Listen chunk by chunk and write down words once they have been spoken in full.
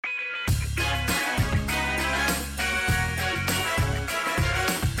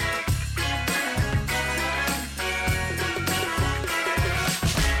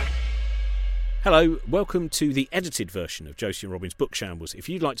Hello, welcome to the edited version of Josie and Robin's Book Shambles. If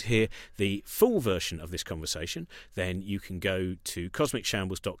you'd like to hear the full version of this conversation, then you can go to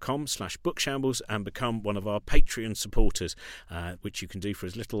cosmicshambles.com/bookshambles and become one of our Patreon supporters, which you can do for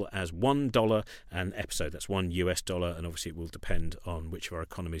as little as $1 an episode. That's $1, and obviously it will depend on which of our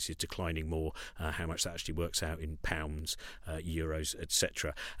economies is declining more, how much that actually works out in pounds, euros,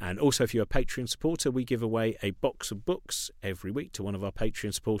 etc. And also, if you're a Patreon supporter, we give away a box of books every week to one of our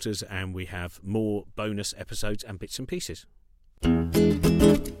Patreon supporters, and we have more bonus episodes and bits and pieces.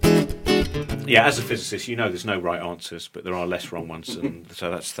 Yeah, as a physicist, you know there's no right answers, but there are less wrong ones, and so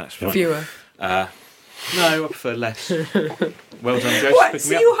that's fine. Fewer. No, I prefer less. Well done, Josie. What?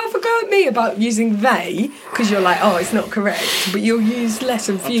 So you have a go at me about using they, because you're like, oh, it's not correct, but you'll use less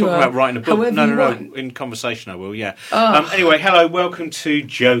and fewer. I'm talking about writing a book. No. Want. In conversation I will, yeah. Oh. Anyway, hello, welcome to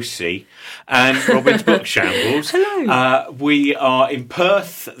Josie and Robin's Book Shambles. Hello. We are in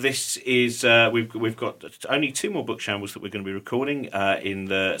Perth. This is, we've got only 2 more book shambles that we're going to be recording in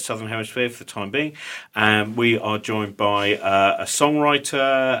the Southern Hemisphere for the time being. We are joined by a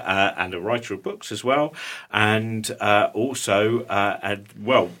songwriter and a writer of books as well. And also,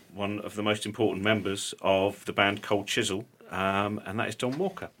 one of the most important members of the band Cold Chisel, and that is Don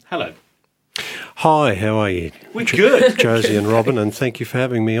Walker. Hello. Hi, how are you? We're good. Josie and Robin, and thank you for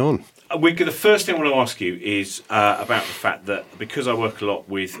having me on. The first thing I want to ask you is about the fact that because I work a lot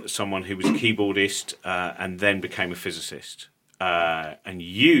with someone who was a keyboardist and then became a physicist, and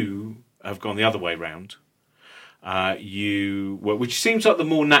you have gone the other way round. Which seems like the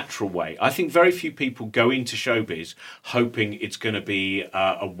more natural way. I think very few people go into showbiz hoping it's going to be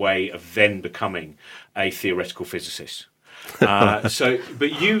a way of then becoming a theoretical physicist.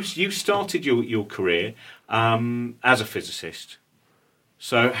 But you started your career as a physicist.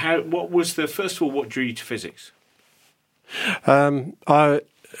 So what drew you to physics? I'm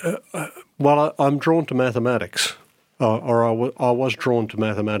drawn to mathematics, or I was drawn to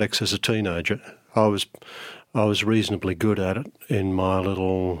mathematics as a teenager. I was reasonably good at it in my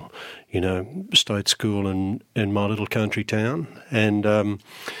little, state school in my little country town, and I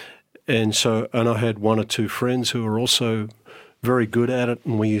had 1 or 2 friends who were also very good at it,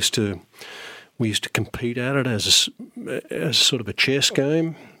 and we used to compete at it as sort of a chess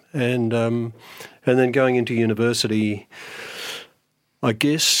game, and then going into university, I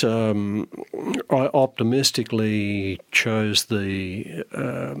guess I optimistically chose the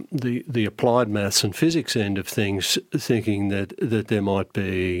applied maths and physics end of things, thinking that there might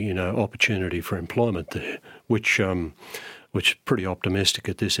be opportunity for employment there, which is pretty optimistic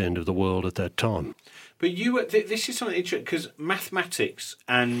at this end of the world at that time. But this is something interesting because mathematics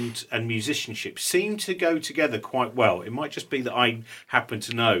and musicianship seem to go together quite well. It might just be that I happen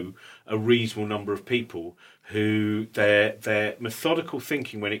to know a reasonable number of people who their methodical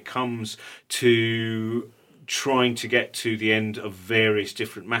thinking when it comes to trying to get to the end of various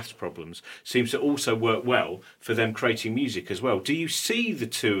different maths problems seems to also work well for them creating music as well. Do you see the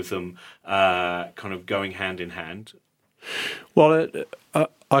two of them kind of going hand in hand? Well,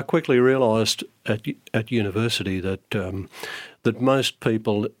 I quickly realised at university that most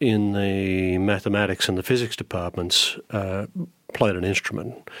people in the mathematics and the physics departments played an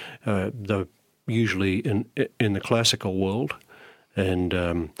instrument. They were usually in the classical world, and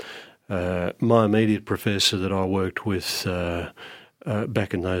my immediate professor that I worked with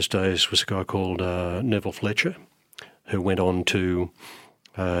back in those days was a guy called Neville Fletcher, who went on to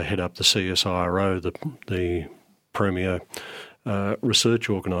head up the CSIRO, the premier research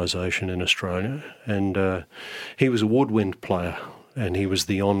organisation in Australia, and he was a woodwind player, and he was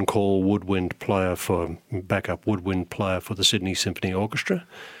the on-call backup woodwind player for the Sydney Symphony Orchestra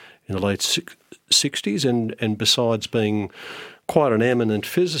in the late 60s, and besides being quite an eminent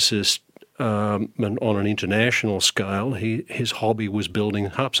physicist and on an international scale, his hobby was building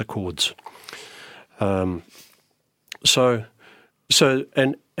harpsichords.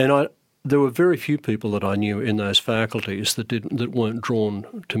 There were very few people that I knew in those faculties that weren't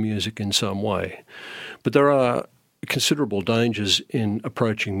drawn to music in some way. But there are considerable dangers in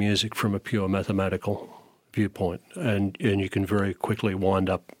approaching music from a pure mathematical viewpoint, and you can very quickly wind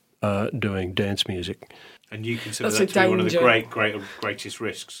up doing dance music. And you consider that to be one of the greatest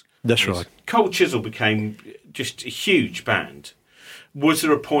risks. That's right. Cold Chisel became just a huge band. Was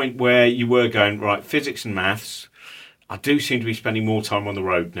there a point where you were going, right, physics and maths, I do seem to be spending more time on the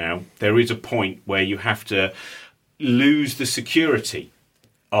road now. There is a point where you have to lose the security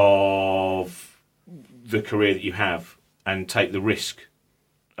of the career that you have and take the risk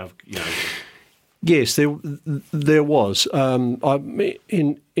of, Yes, there was.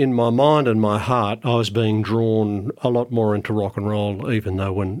 In my mind and my heart, I was being drawn a lot more into rock and roll, even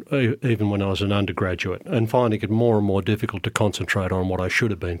when I was an undergraduate, and finding it more and more difficult to concentrate on what I should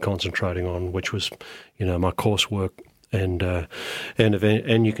have been concentrating on, which was, my coursework, and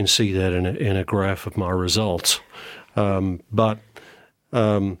you can see that in a graph of my results. I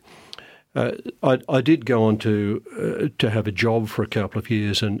did go on to have a job for a couple of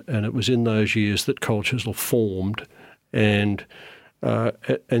years, and it was in those years that Cold Chisel formed, and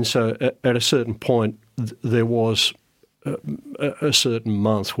so at a certain point there was a certain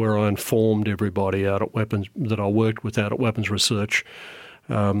month where I informed everybody out at Weapons that I worked with out at Weapons Research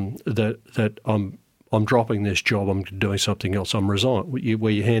that I'm dropping this job. I'm doing something else. I'm resigning.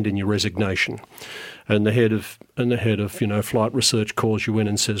 Where you hand in your resignation, and the head of flight research calls you in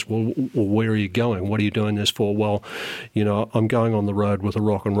and says, "Well, where are you going? What are you doing this for?" "Well, I'm going on the road with a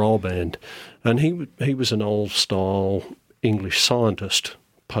rock and roll band," and he was an old style English scientist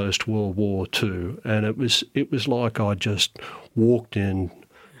post World War II, and it was like I just walked in,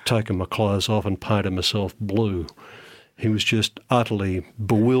 taken my clothes off, and painted myself blue. He was just utterly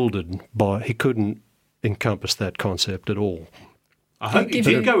bewildered he couldn't encompass that concept at all. I hope you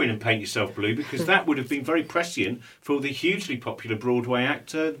did go in and paint yourself blue, because that would have been very prescient for the hugely popular Broadway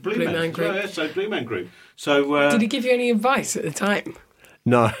actor Blue Man Group. Blue Man Group. So, did he give you any advice at the time?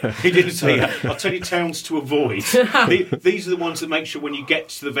 No. He didn't say, I'll tell you towns to avoid. These are the ones that make sure when you get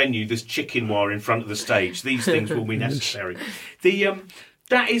to the venue there's chicken wire in front of the stage. These things will be necessary.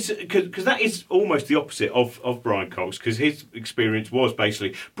 That is because that is almost the opposite of Brian Cox, because his experience was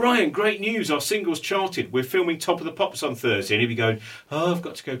basically, Brian, great news, our single's charted. We're filming Top of the Pops on Thursday, and he'd be going, I've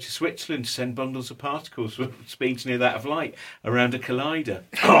got to go to Switzerland to send bundles of particles for speeds near that of light around a collider.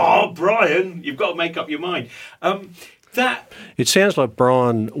 Oh, Brian, you've got to make up your mind. It sounds like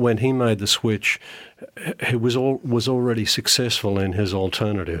Brian, when he made the switch, he was already successful in his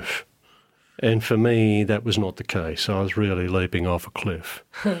alternative. And for me, that was not the case. I was really leaping off a cliff.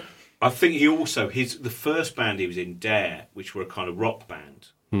 I think he also, the first band he was in, Dare, which were a kind of rock band,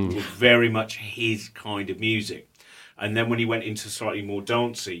 was very much his kind of music. And then when he went into slightly more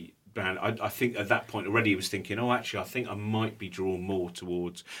dancey band, I think at that point already he was thinking, I think I might be drawn more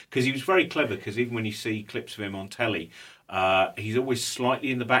towards... Because he was very clever, because even when you see clips of him on telly, he's always slightly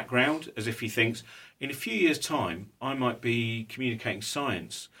in the background, as if he thinks, in a few years' time, I might be communicating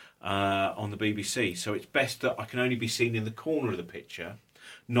science on the BBC, so it's best that I can only be seen in the corner of the picture,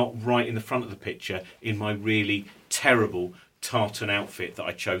 not right in the front of the picture in my really terrible tartan outfit that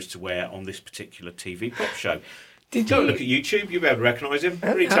I chose to wear on this particular TV pop show. Don't look at YouTube, you'll be able to recognise him.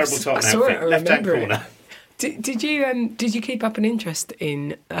 Really terrible tartan outfit, left-hand corner. Did you keep up an interest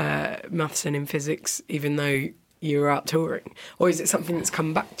in maths and in physics, even though you were out touring? Or is it something that's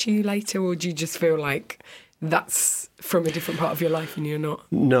come back to you later, or do you just feel like that's from a different part of your life and you're not?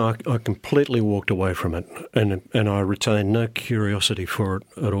 No, I completely walked away from it, and I retained no curiosity for it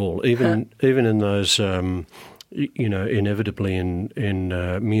at all. Even in those, inevitably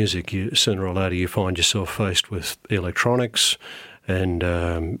in music, sooner or later you find yourself faced with electronics and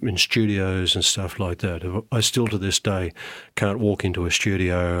in studios and stuff like that. I still to this day can't walk into a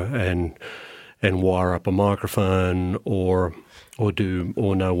studio and wire up a microphone or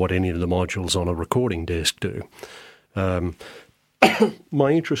know what any of the modules on a recording desk do.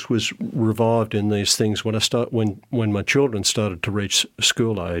 My interest was revived in these things when my children started to reach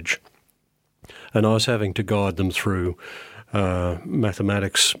school age, and I was having to guide them through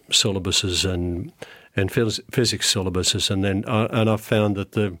mathematics syllabuses and physics syllabuses, and then I found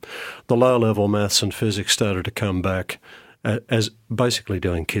that the low level maths and physics started to come back as basically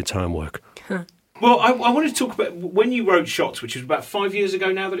doing kids' homework. Huh. Well, I wanted to talk about when you wrote Shots, which was about 5 years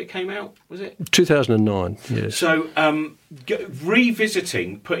ago now that it came out, was it? 2009, yes. So,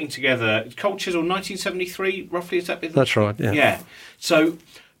 revisiting, putting together Cold Chisel 1973, roughly, is that? That's right, yeah. Yeah. So,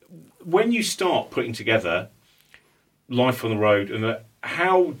 when you start putting together Life on the Road, and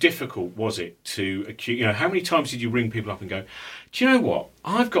how difficult was it to, how many times did you ring people up and go, do you know what?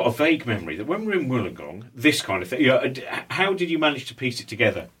 I've got a vague memory that when we're in Wollongong, this kind of thing. How did you manage to piece it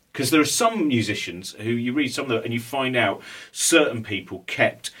together? Because there are some musicians who you read some of them and you find out certain people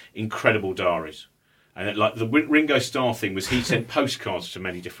kept incredible diaries. And like the Ringo Starr thing was he sent postcards to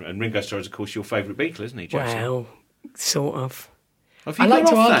many different... And Ringo Starr is, of course, your favourite Beatle, isn't he, Jason? Well, sort of. Have you gone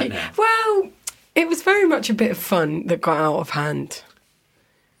off that now? Well, it was very much a bit of fun that got out of hand,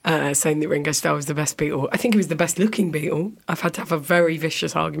 saying that Ringo Starr was the best Beatle. I think he was the best looking Beatle. I've had to have a very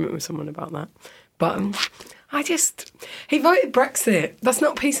vicious argument with someone about that. But... he voted Brexit. That's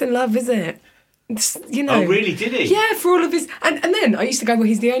not peace and love, is it? You know. Oh, really? Did he? Yeah, for all of his... And then I used to go, well,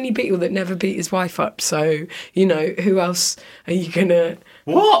 he's the only Beatle that never beat his wife up, so, you know, who else are you going to...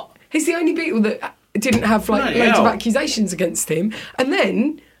 What? He's the only Beatle that didn't have, like, loads of accusations against him. And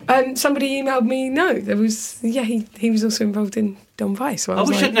then somebody emailed me, there was... Yeah, he was also involved in Don Vice. So I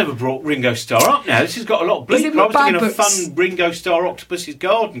wish I'd never brought Ringo Starr up now. This has got a lot of bleep. I was thinking of fun Ringo Starr Octopus's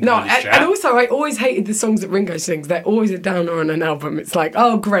Garden kind of chat. And also I always hated the songs that Ringo sings. They're always a downer on an album. It's like,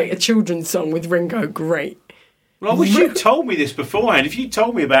 oh, great, a children's song with Ringo, great. Well, I wish you'd told me this beforehand. If you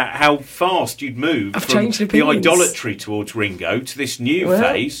told me about how fast you'd moved from the idolatry towards Ringo to this new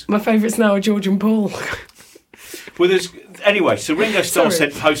phase. My favourites now are George and Paul. Well, anyway, so Ringo Starr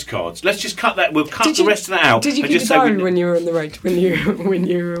sent postcards. Let's just cut that. We'll cut the rest of that out. Did you keep a diary when you were on the road, when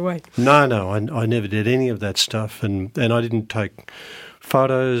you were away? No, I never did any of that stuff, and I didn't take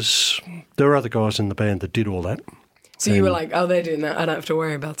photos. There were other guys in the band that did all that. So you were like, oh, they're doing that. I don't have to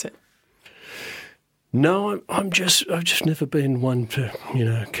worry about it. No, I've just never been one to,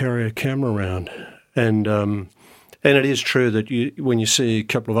 carry a camera around, and it is true that when you see a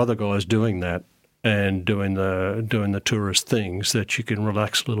couple of other guys doing that and doing the tourist things, that you can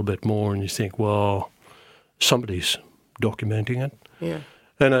relax a little bit more, and you think, well, somebody's documenting it. Yeah.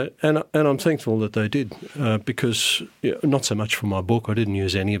 And I'm thankful that they did, because not so much for my book. I didn't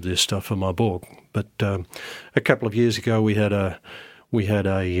use any of this stuff for my book, but a couple of years ago we had an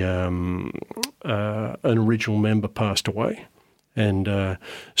original member passed away, and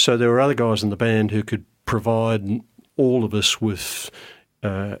so there were other guys in the band who could provide all of us with,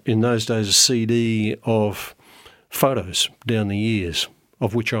 in those days, a CD of photos down the years,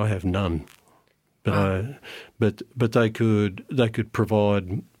 of which I have none. But but they could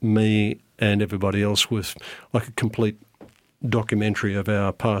provide me and everybody else with like a complete documentary of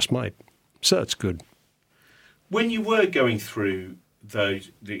our past mate. So it's good. When you were going through those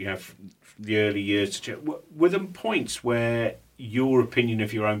that you have the early years, were there points where your opinion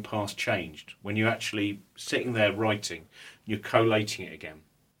of your own past changed when you're actually sitting there writing, you're collating it again?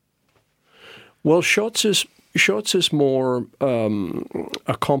 Well, Shots is more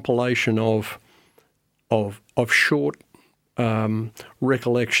a compilation of short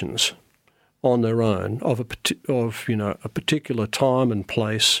recollections on their own of a particular time and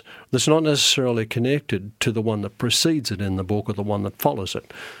place that's not necessarily connected to the one that precedes it in the book or the one that follows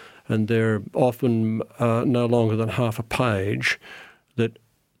it, and they're often no longer than half a page that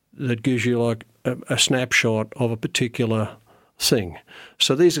gives you like a snapshot of a particular thing.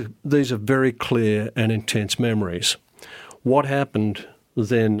 So these are very clear and intense memories. What happened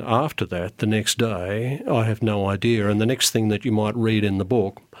then after that, the next day, I have no idea. And the next thing that you might read in the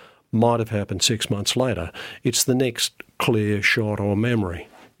book might have happened 6 months later. It's the next clear shot or memory.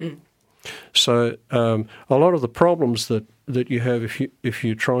 Mm. So a lot of the problems that you have if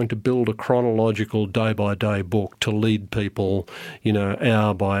you're trying to build a chronological day-by-day book to lead people,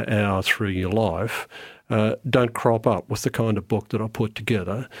 hour by hour through your life, don't crop up with the kind of book that I put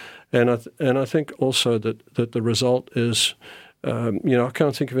together. And I think also that the result is, I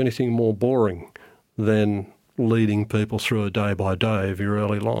can't think of anything more boring than leading people through a day-by-day of your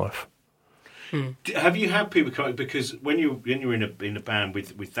early life. Have you had people come, because when you're in a band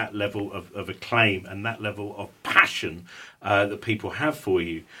with that level of acclaim and that level of passion that people have for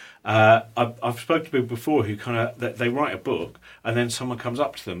you, I've spoken to people before who kind of they write a book and then someone comes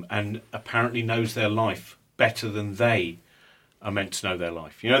up to them and apparently knows their life better than they are meant to know their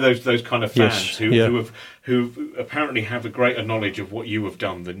life. Those kind of fans who apparently have a greater knowledge of what you have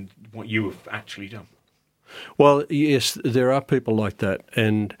done than what you have actually done. Well, yes, there are people like that,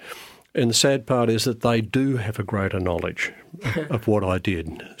 and the sad part is that they do have a greater knowledge of what I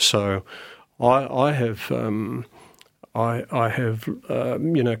did. So I have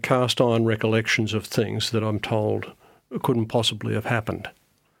cast iron recollections of things that I'm told couldn't possibly have happened.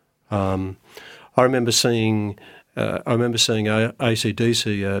 I remember seeing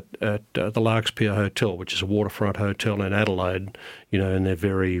AC/DC at the Larkspur Hotel, which is a waterfront hotel in Adelaide, in their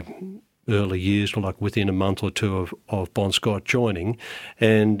very early years, like within a month or two of Bon Scott joining,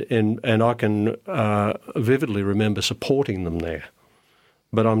 and I can vividly remember supporting them there.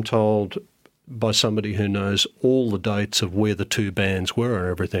 But I'm told by somebody who knows all the dates of where the two bands were and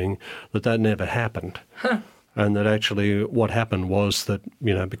everything that never happened. Huh. And that actually what happened was that,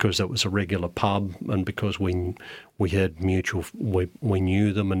 because that was a regular pub and because we had mutual, we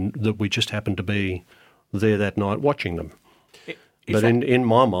knew them, and that we just happened to be there that night watching them. But in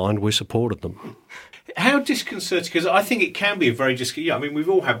my mind, we supported them. How disconcerting, because I think it can be a very disconcerting. I mean, we've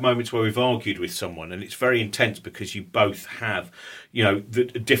all had moments where we've argued with someone and it's very intense because you both have, the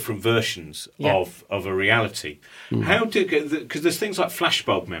different versions of a reality. How do, because there's things like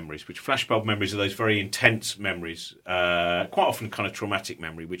flashbulb memories, which flashbulb memories are those very intense memories, quite often kind of traumatic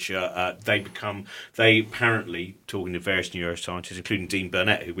memory, which they apparently, talking to various neuroscientists, including Dean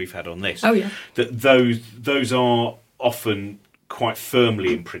Burnett, who we've had on this, that those are often quite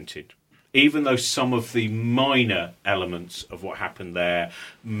firmly imprinted. Even though some of the minor elements of what happened there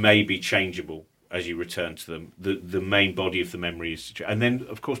may be changeable as you return to them, the main body of the memory is... And then,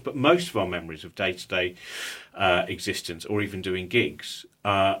 of course, but most of our memories of day-to-day existence, or even doing gigs,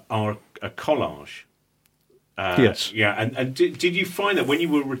 are a collage. Yes. Yeah, and did you find that when you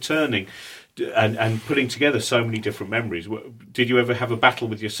were returning and putting together so many different memories, did you ever have a battle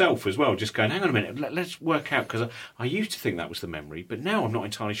with yourself as well? Just going, hang on a minute, let's work out, because I used to think that was the memory, but now I'm not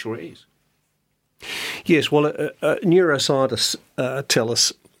entirely sure it is. Yes, well, neuroscientists tell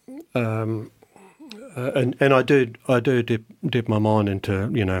us, and I do dip my mind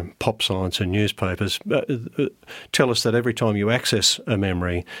into pop science and newspapers. Tell us that every time you access a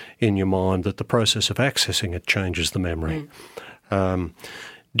memory in your mind, that the process of accessing it changes the memory.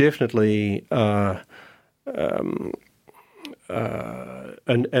 Definitely, and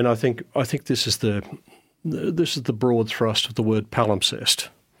I think this is the broad thrust of the word palimpsest.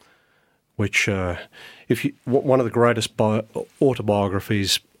 Which, one of the greatest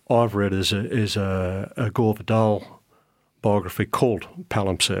autobiographies I've read is a Gore Vidal biography called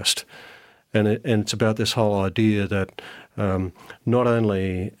Palimpsest, and it's about this whole idea that not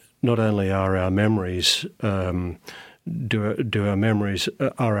only are our memories are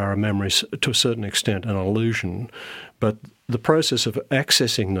our memories to a certain extent an illusion, but the process of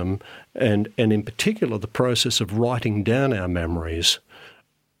accessing them, and in particular the process of writing down our memories,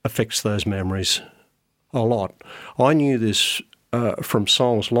 affects those memories a lot. I knew this from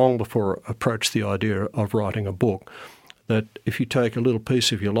songs long before I approached the idea of writing a book, that if you take a little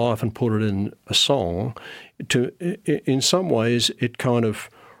piece of your life and put it in a song, in some ways it kind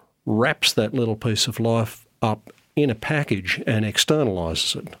of wraps that little piece of life up in a package and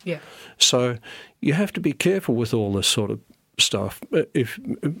externalizes it. Yeah. So you have to be careful with all this sort of stuff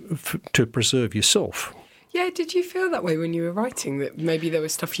to preserve yourself. Yeah, did you feel that way when you were writing, that maybe there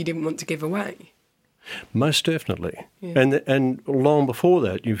was stuff you didn't want to give away? Most definitely. Yeah. And long before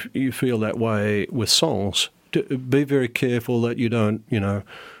that, you feel that way with songs. Be very careful that you don't,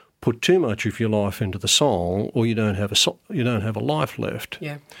 put too much of your life into the song, or you don't have a life left.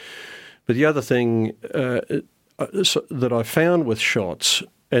 Yeah. But the other thing that I found with shots,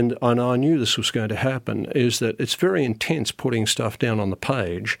 and I knew this was going to happen, is that it's very intense putting stuff down on the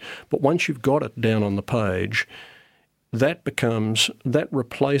page, but once you've got it down on the page, that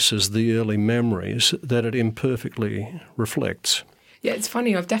replaces the early memories that it imperfectly reflects. Yeah, it's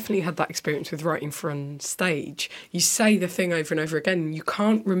funny. I've definitely had that experience with writing for on stage. You say the thing over and over again. You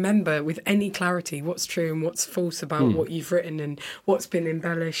can't remember with any clarity what's true and what's false about what you've written and what's been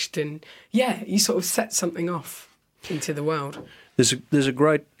embellished. And yeah, you sort of set something off into the world. There's a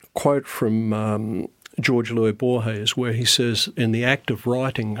great quote from George Louis Borges where he says, in the act of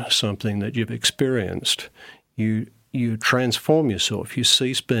writing something that you've experienced, you transform yourself. You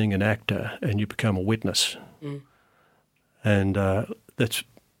cease being an actor and you become a witness. Mm. And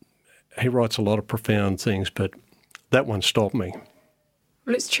he writes a lot of profound things, but that one stopped me.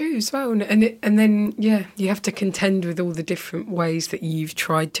 Well, it's true as well. And then, you have to contend with all the different ways that you've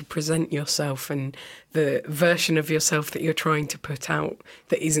tried to present yourself and the version of yourself that you're trying to put out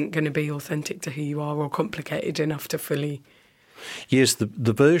that isn't going to be authentic to who you are or complicated enough to fully... Yes,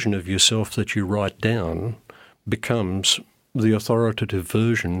 the version of yourself that you write down becomes the authoritative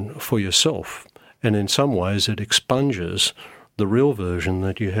version for yourself. And in some ways it expunges the real version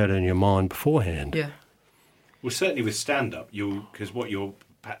that you had in your mind beforehand. Yeah. Well, certainly with stand-up, because what you're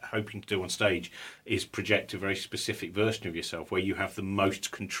hoping to do on stage is project a very specific version of yourself where you have the most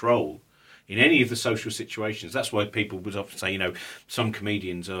control in any of the social situations. That's why people would often say, some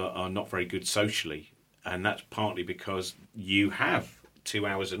comedians are not very good socially, and that's partly because you have 2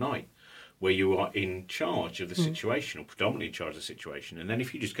 hours a night where you are in charge of the situation, or predominantly in charge of the situation. And then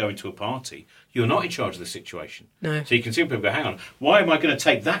if you just go into a party, you're not in charge of the situation. No. So you can see people go, hang on, why am I going to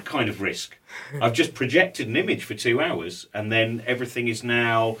take that kind of risk? I've just projected an image for 2 hours, and then everything is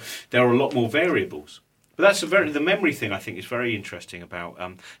now, there are a lot more variables. But that's the memory thing I think is very interesting about,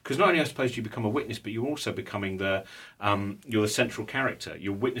 because not only I suppose you become a witness, but you're also becoming you're the central character.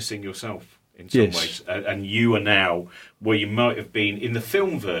 You're witnessing yourself in some ways. And you are now, where you might have been in the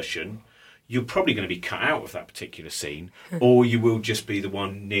film version, you're probably going to be cut out of that particular scene, or you will just be the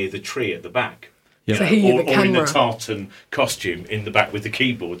one near the tree at the back. Yep. So he, the or in the camera. tartan costume in the back with the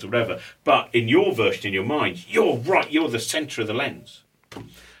keyboards or whatever. But in your version, in your mind, you're right. You're the centre of the lens.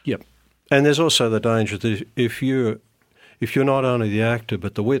 Yep. And there's also the danger that if you're not only the actor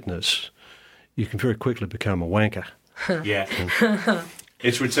but the witness, you can very quickly become a wanker. Yeah.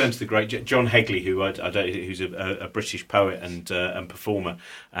 It's Return to the Great John Hegley, who's a British poet and performer,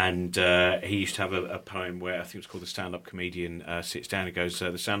 and he used to have a poem where I think it was called "The Stand-Up Comedian Sits Down." It goes,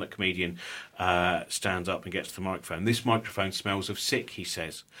 "The stand-up comedian stands up and gets to the microphone. This microphone smells of sick," he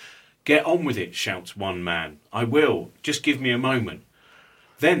says. "Get on with it," shouts one man. "I will. Just give me a moment."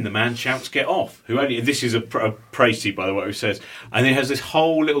 Then the man shouts, "Get off!" This is a praise to you, by the way, who says, and he has this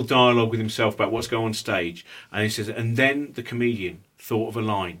whole little dialogue with himself about what's going on stage, and he says, and then the comedian thought of a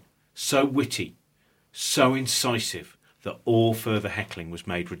line so witty, so incisive that all further heckling was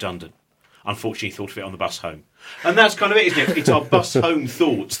made redundant. Unfortunately, he thought of it on the bus home. And that's kind of it, isn't it? It's our bus home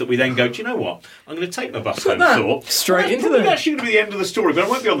thoughts that we then go, do you know what? I'm going to take my bus home thought. Straight into that's there. actually going to be the end of the story, but I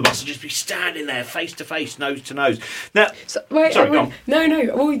won't be on the bus. I'll just be standing there, face to face, nose to nose. Now, Wait, sorry, go on.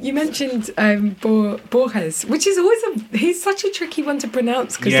 No. Well, you mentioned Borges, which is always he's such a tricky one to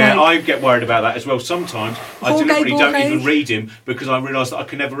pronounce. Cause Yeah, I get worried about that as well. Sometimes I Jorge deliberately don't Borges. even read him because I realise that I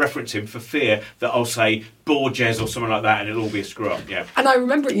can never reference him for fear that I'll say Borges or something like that and it'll all be a screw up. Yeah. And I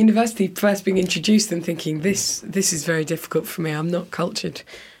remember at university first being introduced and thinking, this is very difficult for me. I'm not cultured.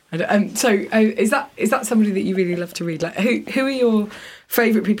 Is that somebody that you really love to read? Like, who are your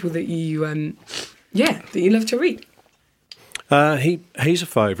favourite people that you that you love to read? He's a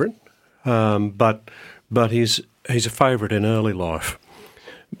favourite, but he's a favourite in early life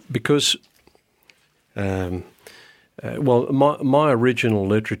because. My original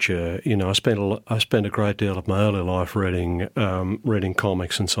literature, I spent a great deal of my early life reading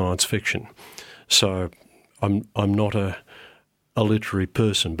comics and science fiction. So I'm not a literary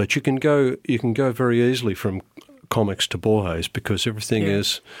person, but you can go very easily from comics to Borges because everything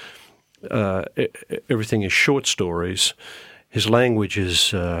is short stories. His language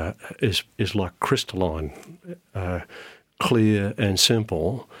is like crystalline, clear and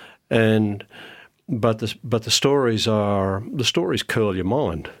simple, but the stories curl your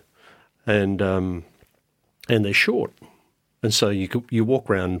mind, and they're short, and so you walk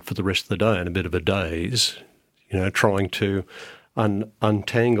around for the rest of the day in a bit of a daze, trying to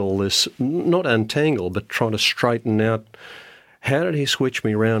untangle this, not untangle, but trying to straighten out how did he switch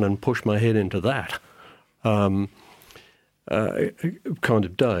me around and push my head into that kind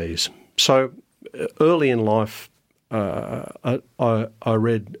of daze. So early in life, I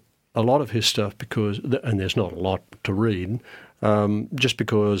read a lot of his stuff because, and there's not a lot to read, just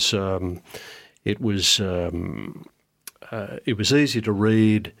because it was easy to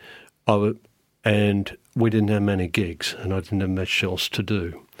read, and we didn't have many gigs, and I didn't have much else to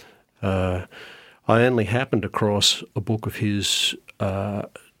do. I only happened across a book of his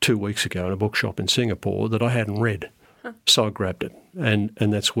 2 weeks ago in a bookshop in Singapore that I hadn't read. So I grabbed it, and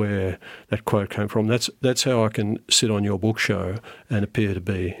that's where that quote came from. That's how I can sit on your book show and appear to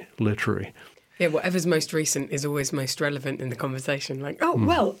be literary. Yeah, whatever's most recent is always most relevant in the conversation. Like,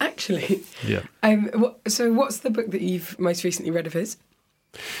 well, actually. Yeah. So what's the book that you've most recently read of his?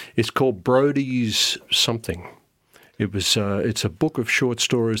 It's called Brodie's something. It's a book of short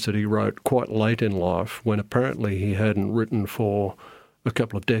stories that he wrote quite late in life when apparently he hadn't written for a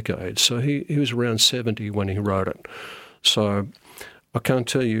couple of decades. So he was around 70 when he wrote it. So I can't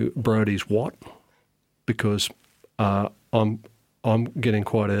tell you Brodie's what, because I'm getting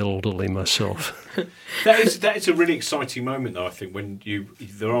quite elderly myself. That is a really exciting moment, though, I think, when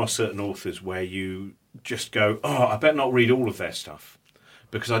there are certain authors where you just go, I better not read all of their stuff,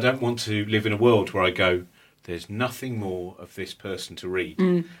 because I don't want to live in a world where I go, there's nothing more of this person to read.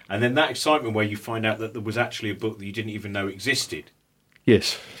 And then that excitement where you find out that there was actually a book that you didn't even know existed.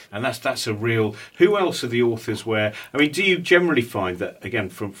 Yes. And that's a real... Who else are the authors where... I mean, do you generally find that, again,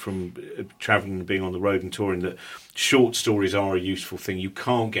 from travelling and being on the road and touring, that short stories are a useful thing? You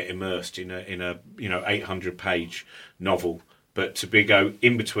can't get immersed in a 800-page novel, but to go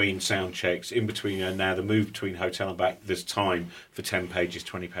in between sound checks, in between now the move between hotel and back, there's time for 10 pages,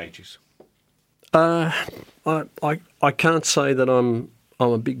 20 pages. I can't say that I'm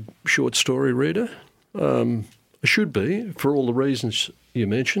a big short story reader. I should be, for all the reasons you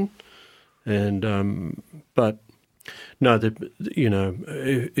mentioned, and but no,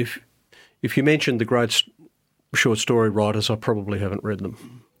 if you mentioned the great short story writers, I probably haven't read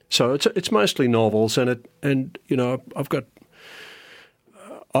them. So it's mostly novels, and I've got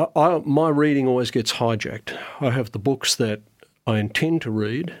my reading always gets hijacked. I have the books that I intend to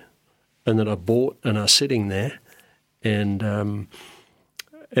read, and that I bought and are sitting there, and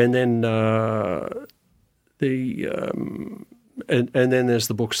and then and then there's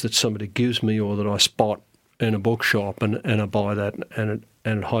the books that somebody gives me or that I spot in a bookshop, and I buy that, and it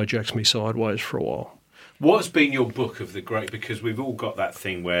hijacks me sideways for a while. What's been your book of the great? Because we've all got that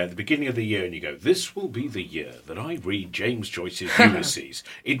thing where at the beginning of the year, and you go, "This will be the year that I read James Joyce's Ulysses."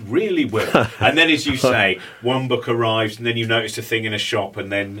 It really will. And then, as you say, one book arrives, and then you notice a thing in a shop,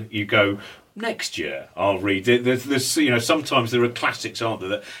 and then you go, "Next year, I'll read it." There's sometimes there are classics, aren't there?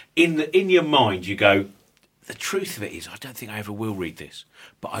 That in your mind you go, "The truth of it is, I don't think I ever will read this,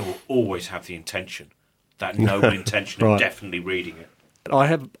 but I will always have the intention, that noble intention Right. of definitely reading it." I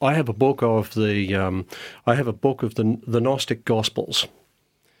have a book of the Gnostic Gospels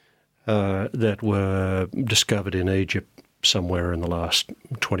that were discovered in Egypt somewhere in the last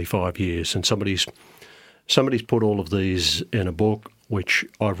 25 years, and somebody's put all of these in a book which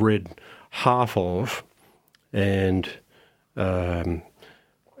I've read half of, and I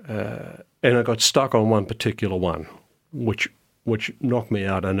got stuck on one particular one, which knocked me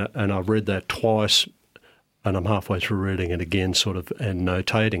out, and I've read that twice. And I'm halfway through reading it again, sort of, and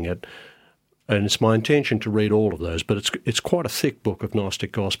notating it. And it's my intention to read all of those, but it's quite a thick book of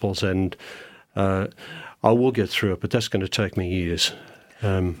Gnostic Gospels, and I will get through it, but that's going to take me years.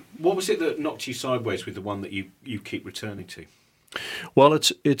 What was it that knocked you sideways with the one that you keep returning to? Well,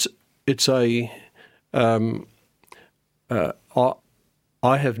 it's a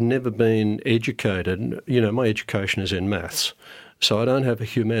I have never been educated. My education is in maths, so I don't have a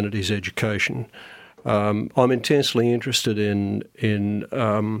humanities education. I'm intensely interested in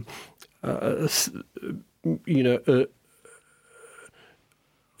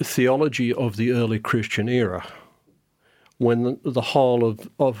theology of the early Christian era, when the whole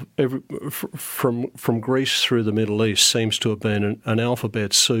of from Greece through the Middle East seems to have been an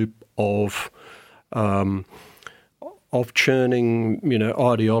alphabet soup of churning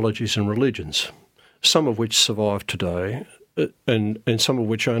ideologies and religions, some of which survive today. And some of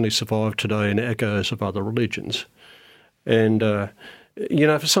which only survive today in echoes of other religions, and for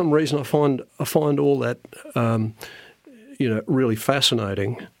some reason I find all that really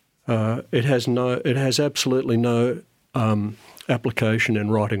fascinating. It has absolutely no application in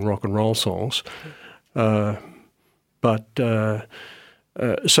writing rock and roll songs, but so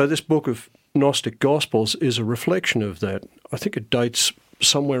this book of Gnostic Gospels is a reflection of that. I think it dates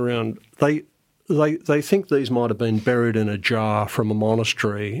somewhere around They think these might have been buried in a jar from a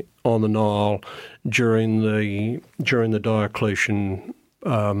monastery on the Nile during the Diocletian,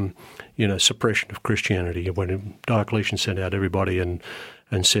 suppression of Christianity, when Diocletian sent out everybody and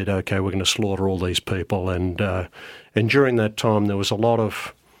said, "Okay, we're going to slaughter all these people." And during that time, there was a lot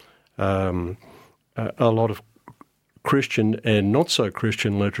of Christian and not so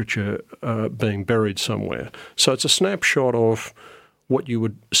Christian literature being buried somewhere. So it's a snapshot of what you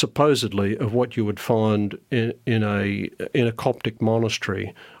would find in a Coptic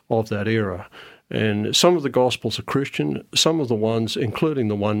monastery of that era. And some of the Gospels are Christian, some of the ones, including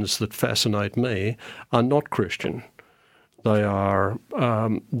the ones that fascinate me, are not Christian. They are,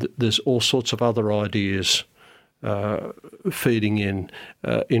 there's all sorts of other ideas feeding in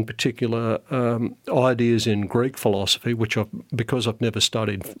particular ideas in Greek philosophy, which because I've never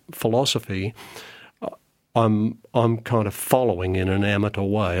studied philosophy, I'm kind of following in an amateur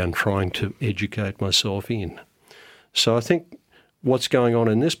way and trying to educate myself in. So I think what's going on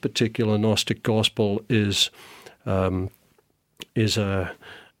in this particular Gnostic Gospel is a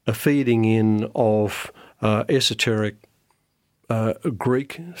feeding in of esoteric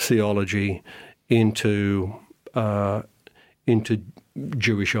Greek theology into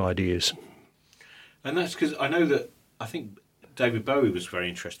Jewish ideas. And that's because I think David Bowie was very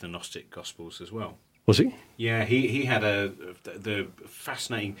interested in Gnostic Gospels as well. Was he? Yeah, he had the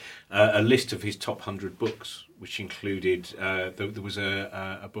fascinating a list of his top 100 books, which included there was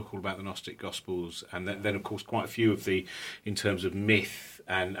a book all about the Gnostic Gospels, and then of course quite a few of in terms of myth.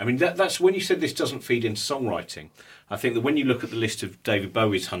 And I mean that's when you said this doesn't feed into songwriting. I think that when you look at the list of David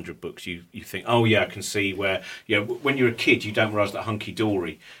Bowie's 100 books, you think, oh yeah, I can see where when you're a kid you don't realise that Hunky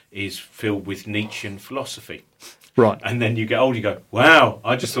Dory is filled with Nietzschean philosophy. Right. And then you get old, you go, wow,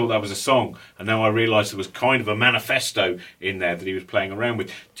 I just thought that was a song. And now I realise there was kind of a manifesto in there that he was playing around with.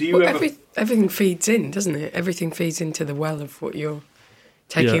 Do you ever... Everything feeds in, doesn't it? Everything feeds into the well of what you're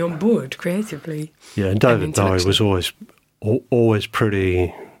taking on board creatively. Yeah, and David Bowie was always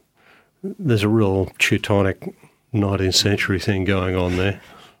pretty... There's a real Teutonic 19th century thing going on there.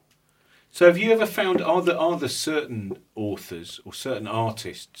 So have you ever found, are there certain authors or certain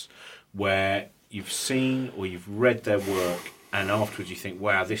artists where you've seen or you've read their work and afterwards you think,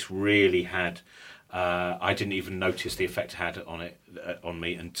 wow, this really had I didn't even notice the effect it had on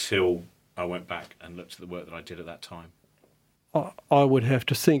me until I went back and looked at the work that I did at that time. I would have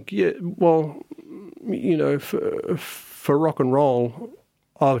to think, for rock and roll,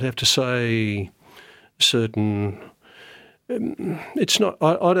 I would have to say certain. It's not.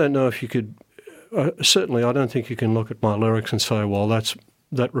 I don't know if you could. Certainly, I don't think you can look at my lyrics and say, well,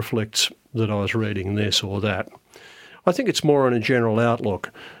 that reflects that I was reading this or that. I think it's more on a general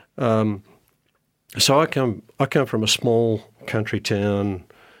outlook. So I come from a small country town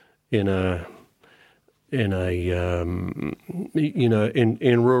in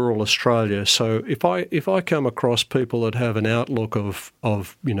rural Australia. So if I come across people that have an outlook of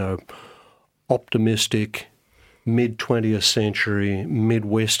optimistic mid-20th century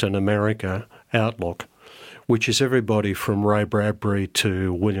Midwestern America outlook, which is everybody from Ray Bradbury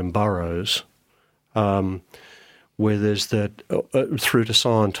to William Burroughs, where there's that through to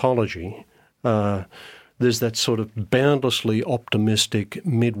Scientology. There's that sort of boundlessly optimistic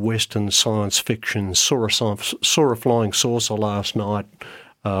Midwestern science fiction. Saw a flying saucer last night,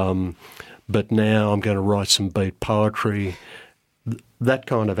 but now I'm going to write some beat poetry. That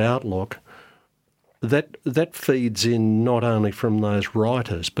kind of outlook. That feeds in not only from those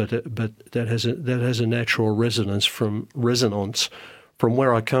writers, but that has a natural resonance from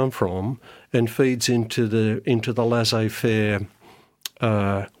where I come from, and feeds into the laissez-faire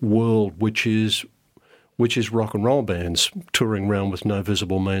world, which is rock and roll bands touring around with no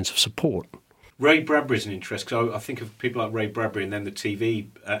visible means of support. Ray Bradbury's an interest, because I think of people like Ray Bradbury and then the TV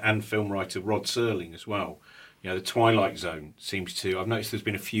and film writer Rod Serling as well. The Twilight Zone seems to. I've noticed there's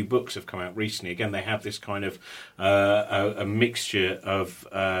been a few books have come out recently. Again, they have this kind of a mixture of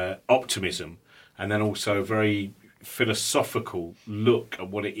optimism and then also a very philosophical look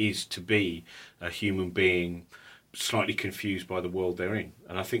at what it is to be a human being, slightly confused by the world they're in.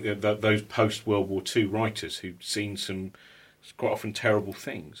 And I think that those post-World War II writers who'd seen some quite often terrible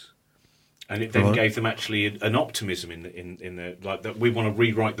things, and it then gave them actually an optimism in the like that we want to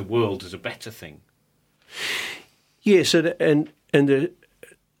rewrite the world as a better thing. Yes, and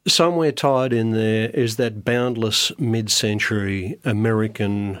somewhere tied in there is that boundless mid-century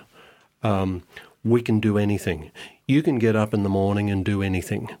American, we can do anything. You can get up in the morning and do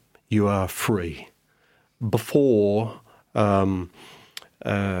anything. You are free. Before a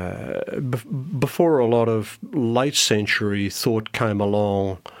lot of late century thought came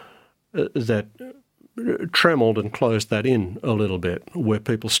along that trembled and closed that in a little bit, where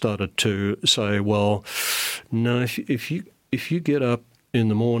people started to say, well, no, if you get up in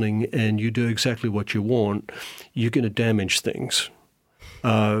the morning and you do exactly what you want, you're going to damage things.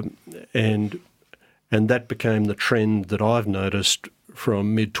 And that became the trend that I've noticed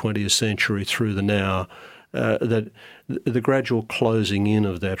from mid-20th century through the now, that the gradual closing in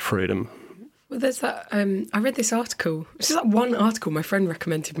of that freedom. Well, there's that. I read this article. This is like one article my friend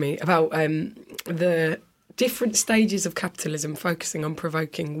recommended me about the different stages of capitalism focusing on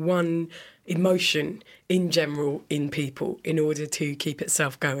provoking one emotion in general in people in order to keep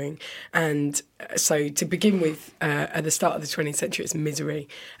itself going. And so to begin with, at the start of the 20th century, it's misery.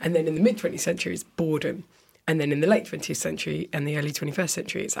 And then in the mid-20th century, it's boredom. And then in the late 20th century and the early 21st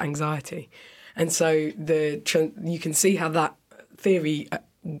century, it's anxiety. And so you can see how that theory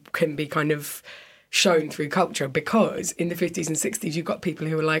can be kind of shown through culture, because in the 50s and 60s you've got people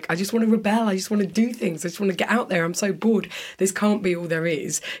who are like, I just want to rebel, I just want to do things, I just want to get out there, I'm so bored, this can't be all there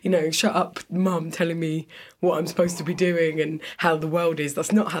is, shut up mum telling me what I'm supposed to be doing and how the world is.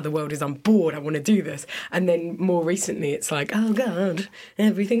 That's not how the world is, I'm bored, I want to do this. And then more recently it's like, oh god,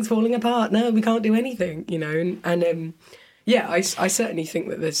 everything's falling apart, no, we can't do anything, yeah, I certainly think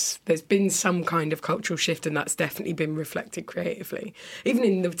that there's been some kind of cultural shift, and that's definitely been reflected creatively. Even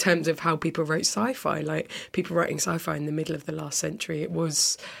in the terms of how people wrote sci-fi, like people writing sci-fi in the middle of the last century, it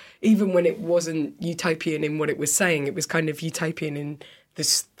was, even when it wasn't utopian in what it was saying, it was kind of utopian in the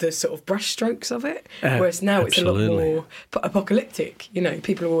sort of brushstrokes of it. Whereas now absolutely. It's a lot more apocalyptic.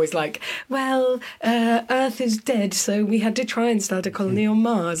 People are always like, well, Earth is dead, so we had to try and start a colony on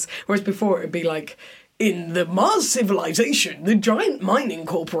Mars. Whereas before it would be like, in the Mars civilization, the giant mining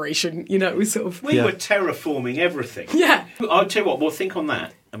corporation, it was sort of... We were terraforming everything. Yeah. I'll tell you what, we'll think on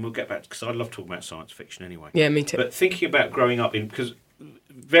that, and we'll get back, because I love talking about science fiction anyway. Yeah, me too. But thinking about growing up because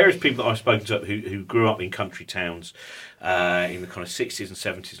various people that I've spoken to who grew up in country towns in the kind of 60s and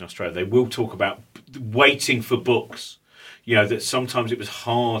 70s in Australia, they will talk about waiting for books. you know, that sometimes it was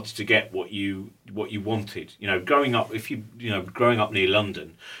hard to get what you wanted. You know, growing up near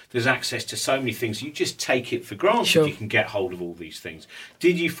London, there's access to so many things. You just take it for granted. Sure. You can get hold of all these things.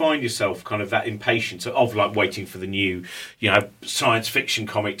 Did you find yourself kind of that impatient of like waiting for the new, you know, science fiction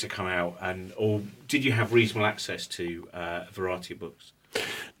comic to come out, or did you have reasonable access to a variety of books?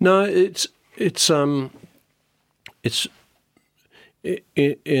 No, it's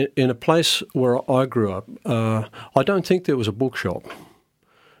in a place where I grew up. I don't think there was a bookshop.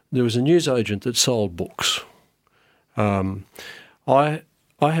 There was a newsagent that sold books. I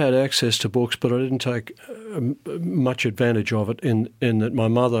had access to books, but I didn't take much advantage of it in that my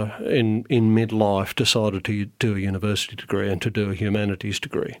mother in midlife decided to do a university degree and to do a humanities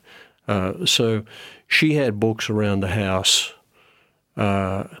degree. So she had books around the house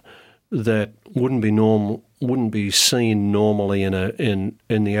that wouldn't be seen normally in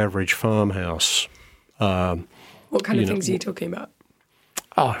the average farmhouse. What kind of things are you talking about?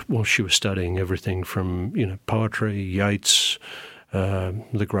 Oh, well, she was studying everything from, you know, poetry, Yeats,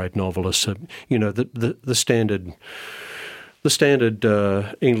 the great novelists, you know, the standard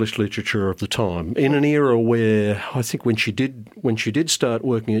English literature of the time. In an era where I think when she did start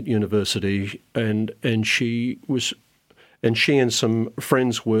working at university, and she and some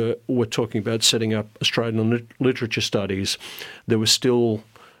friends were talking about setting up Australian literature studies, there were still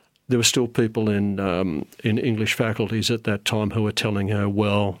people in English faculties at that time who were telling her,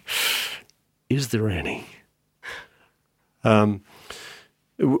 well, is there any?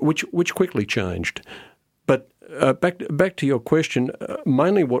 Which quickly changed. But back to your question,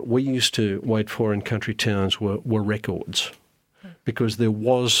 mainly what we used to wait for in country towns were records, because there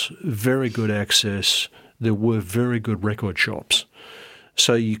was very good access. There were very good record shops,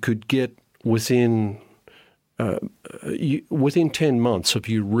 so you could get within 10 months of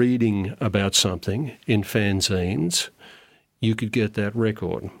you reading about something in fanzines, you could get that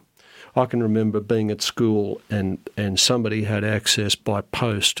record. I can remember being at school and somebody had access by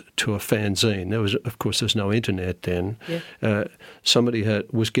post to a fanzine. There's no internet then. Yeah. Somebody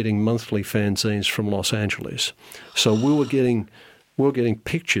was getting monthly fanzines from Los Angeles, so we were getting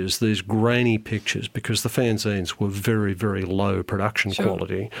pictures, these grainy pictures, because the fanzines were very, very low production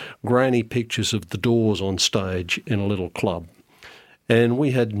quality, grainy pictures of the Doors on stage in a little club. And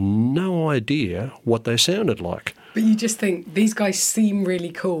we had no idea what they sounded like. But you just think, these guys seem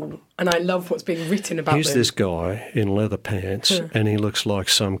really cool, and I love what's being written about them. Here's this guy in leather pants, and he looks like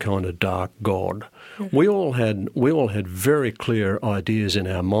some kind of dark god. We all had very clear ideas in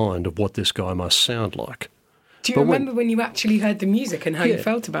our mind of what this guy must sound like. Do you remember when you actually heard the music and how you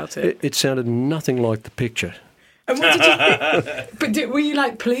felt about it? It sounded nothing like the picture. And what did you think? But were you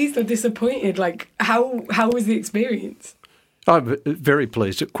like pleased or disappointed? Like how was the experience? I'm very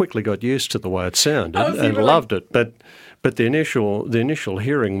pleased. It quickly got used to the way it sounded and loved it. But the initial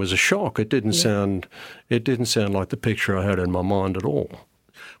hearing was a shock. It didn't sound like the picture I had in my mind at all.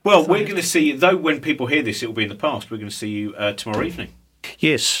 Well, we're going to see you, though when people hear this, it will be in the past. We're going to see you tomorrow evening.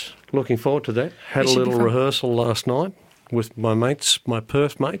 Yes, looking forward to that. Had a little rehearsal last night with my mates, my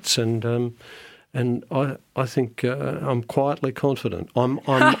Perth mates, and I think I'm quietly confident. I'm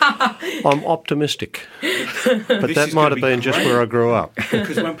optimistic, but that might have been just where I grew up.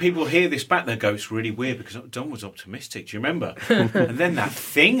 Because when people hear this back, they go, "It's really weird," because Don was optimistic. Do you remember? And then that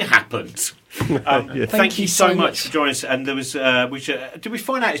thing happened. Thank you so much for joining us. And there was, did we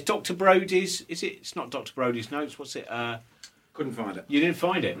find out it's Dr. Brodie's? Is it? It's not Dr. Brodie's notes. What's it? Couldn't find it. You didn't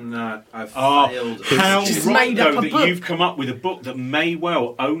find it? No, I failed. How Just right, made up though, a that book. you've come up with a book that may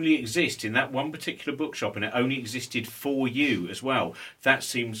well only exist in that one particular bookshop, and it only existed for you as well. That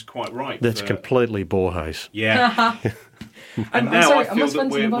seems quite right. That's completely Borges. Yeah. And I'm now sorry, I I feel must that run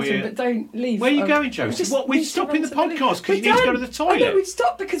to the bathroom, we're... but don't leave. Where are you going, Josie? What, we're stopping the podcast because you need to go to the toilet? No, we've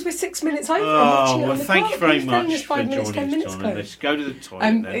stopped because we're 6 minutes over. Oh, well, thank you very much for joining us, 10 minutes Don. Let's go to the toilet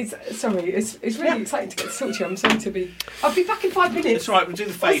then. It's really exciting to get to talk to you. I'm sorry to be... I'll be back in 5 minutes. That's all right, we'll do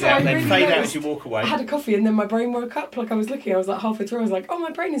the fade Also, out, I then really fade out noticed- as you walk away. I had a coffee and then my brain woke up. Like I was looking, I was like halfway through, I was like, oh,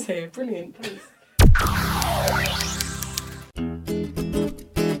 my brain is here. Brilliant. Thanks.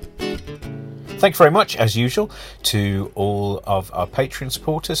 Thank you very much, as usual, to all of our Patreon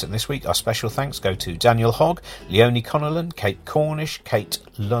supporters. And this week, our special thanks go to Daniel Hogg, Leonie Connellan, Kate Cornish, Kate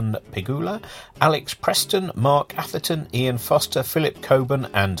Lunn-Pigula, Alex Preston, Mark Atherton, Ian Foster, Philip Coburn,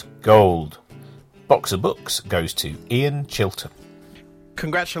 and Gold. Box of Books goes to Ian Chilton.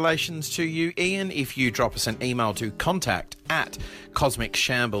 Congratulations to you, Ian. If you drop us an email to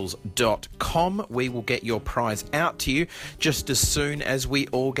contact@cosmicshambles.com, we will get your prize out to you just as soon as we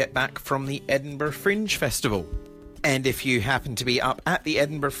all get back from the Edinburgh Fringe Festival. And if you happen to be up at the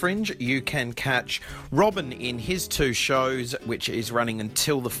Edinburgh Fringe, you can catch Robin in his 2 shows, which is running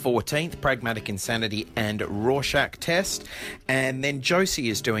until the 14th, Pragmatic Insanity and Rorschach Test. And then Josie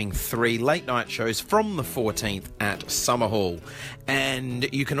is doing 3 late-night shows from the 14th at Summerhall.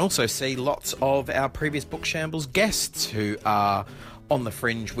 And you can also see lots of our previous Book Shambles guests who are on the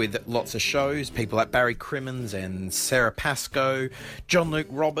Fringe with lots of shows. People like Barry Crimmins and Sarah Pascoe, John Luke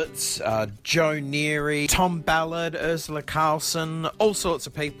Roberts, Joe Neary, Tom Ballard, Ursula Carlson, all sorts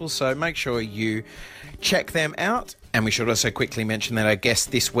of people. So make sure you check them out. And we should also quickly mention that our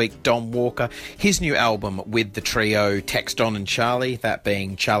guest this week, Don Walker, his new album with the trio Tex, Don and Charlie, that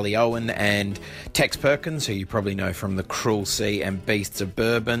being Charlie Owen and Tex Perkins, who you probably know from The Cruel Sea and Beasts of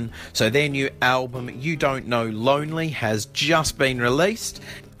Bourbon. So their new album, You Don't Know Lonely, has just been released.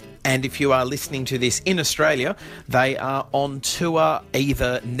 And if you are listening to this in Australia, they are on tour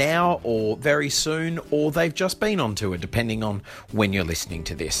either now or very soon, or they've just been on tour, depending on when you're listening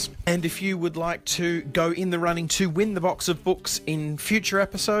to this. And if you would like to go in the running to win the box of books in future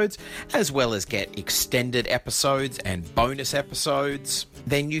episodes, as well as get extended episodes and bonus episodes,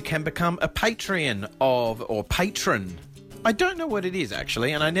 then you can become a patron. I don't know what it is,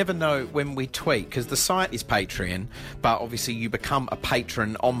 actually, and I never know when we tweet, because the site is Patreon, but obviously you become a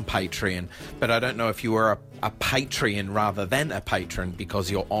patron on Patreon, but I don't know if you are a Patreon rather than a patron because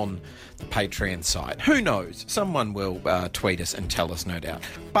you're on the Patreon site. Who knows? Someone will tweet us and tell us, no doubt.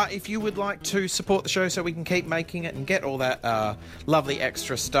 But if you would like to support the show so we can keep making it and get all that lovely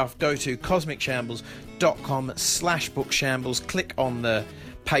extra stuff, go to cosmicshambles.com/bookshambles, click on the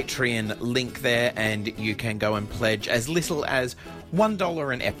Patreon link there, and you can go and pledge as little as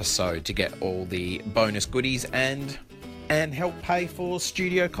 $1 an episode to get all the bonus goodies and help pay for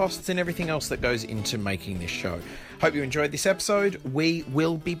studio costs and everything else that goes into making this show. Hope you enjoyed this episode. We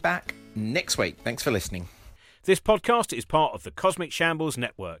will be back next week. Thanks for listening. This podcast is part of the Cosmic Shambles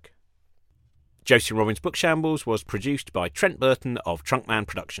Network. Josie Robbins' Book Shambles was produced by Trent Burton of Trunkman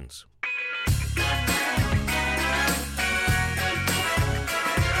Productions.